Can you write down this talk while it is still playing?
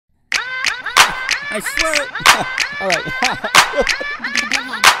I swear. All right.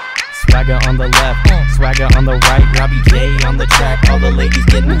 Swagger on the left, swagger on the right, Robbie J on the track, all the ladies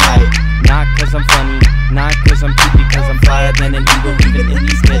getting hype. Not cause I'm funny, not cause I'm cute, because I'm flyer than an eagle, even in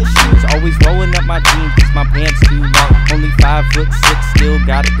these dead shoes. Always rolling up my jeans, cause my pants too long. Only 5'6", still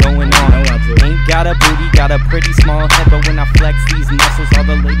got it going on. Ain't got a booty, got a pretty small head, but when I flex these muscles, all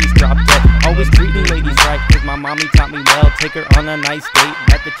the ladies drop dead. Always treating ladies right, cause my mommy taught me well. Take her on a nice date,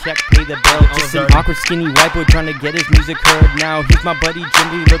 write the check, pay the bill. Just an awkward skinny white boy trying to get his music heard. Now he's my buddy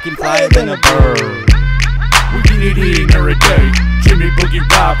Jimmy, looking flyer than a bird. We get it in every day, Jimmy Boogie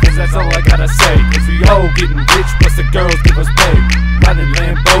Rob, cause that's all I gotta say. Cause we all getting rich, plus the girls give us pay. Riding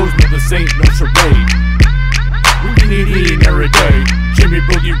Lambos, no this ain't no charade. We get it in every day, Jimmy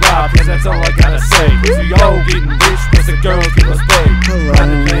Boogie Rob, cause that's all I gotta say. Cause we all getting rich, plus the girls give us pay.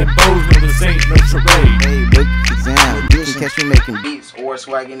 Riding Lambos, no this ain't no charade. Hey, Boogie Kazaam, you can catch me making beats or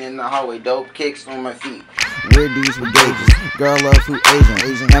swagging in the hallway, dope kicks on my feet. Weird dudes with gauges, girl love who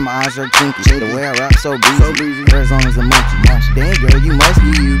Asian, and my eyes are kinky. The way I rap so breezy, Arizona's a monkey. Dang girl, you must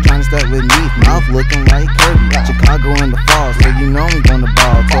be you, trying to start with me. Mouth looking like Kirby, Chicago in the fall, so you know I'm gonna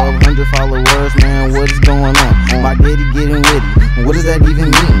ball. 1,200 followers, man, what is going on? My daddy getting witty, and what does that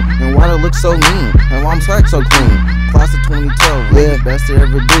even mean? And why do I look so mean? And why I'm swag so clean? Class of 2012, yeah, best to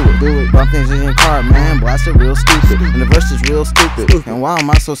ever do it. Bump things in your car, man, blast it real stupid. And the verse is real stupid. And why am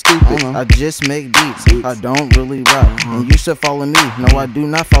I so stupid? I just make beats, I don't really rap. And you should follow me, no I do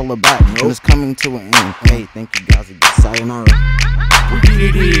not follow back. And it's coming to an end. Hey, thank you guys again. Sayonara. We get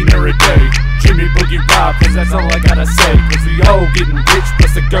it in every day, Jimmy Boogie Rob, cause that's all I gotta say. Cause we all getting rich,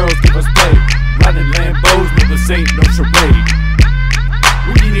 plus the girls give us pay. Riding Lambos, no this ain't no charade.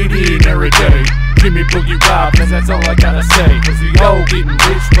 We get it in every day, Jimmy Boogie Rob, cause that's all I gotta say. Cause we all getting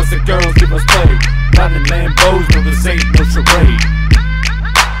rich, plus the girls give us pay. Riding Lambos, no this ain't no charade.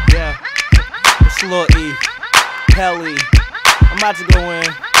 Yeah, it's Lil E, Pelly. I'm about to go in.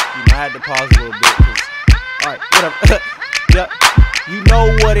 You know, I had to pause a little bit, cause, alright, whatever. Yep, you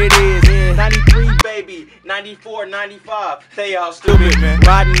know what it is. 93 baby, 94, 95. They all stupid, man.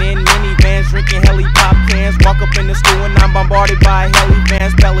 Riding in minivans, drinking heli pop cans. Walk up in the school and I'm bombarded by heli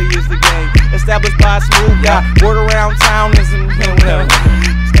fans. Belly is the game, established by a smooth guy. Word around town isn't whatever.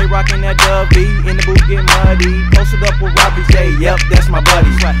 Stay rocking that W, in the booth get muddy. Posted up with Robbie J, yep, that's my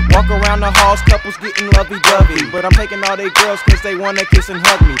buddy. Walk around the halls, couples getting lovey-dovey. But I'm taking all they girls cause they wanna kiss and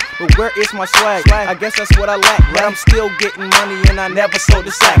hug me. But where is my swag? I guess that's what I lack. But I'm still getting money and I never sold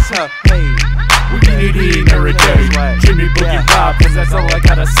the sacks, huh? Hey. We get it in every day, Jimmy Boogie Rob, cause that's all I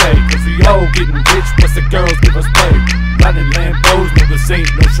gotta say. Cause we all getting rich, plus the girls give us pay. Riding Lambos, no this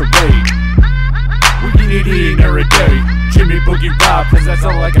ain't no charade. We get it in every day, Jimmy Boogie Rob, cause that's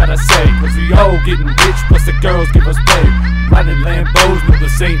all I gotta say. Cause we all getting rich, plus the girls give us pay. Riding Lambos, no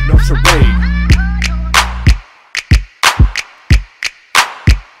this ain't no charade.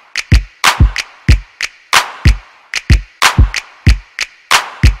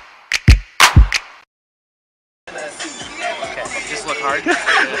 Just look hard.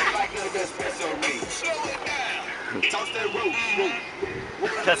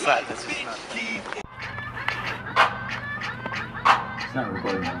 That's not. That's just not. It's not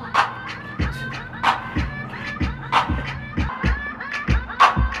recording now.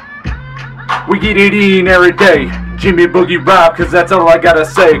 We get it in every day, Jimmy Boogie Rob, cause that's all I gotta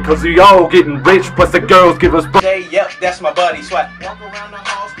say. Cause we all getting rich, plus the girls give us Hey, yep, that's my buddy. Swag. Walk around the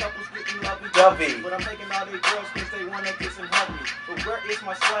halls, couples getting lovey-dovey. But I'm taking all they girls cause they wanna kiss and hug me. But where is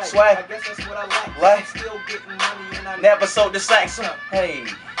my swag? I guess that's what I like. I'm still getting money and I never sold the sacks, huh? Hey.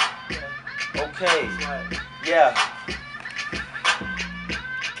 Okay. Yeah.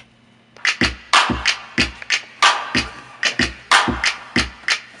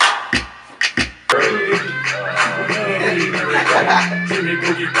 Jimmy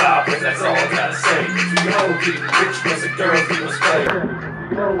Boogie Rob, cause that's all I gotta say. Cause we all getting rich, plus the girls give us pay.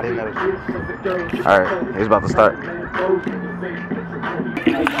 Alright, he's about to start.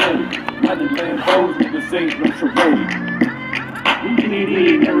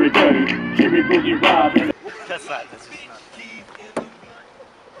 That's not. That's just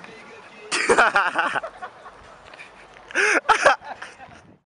not.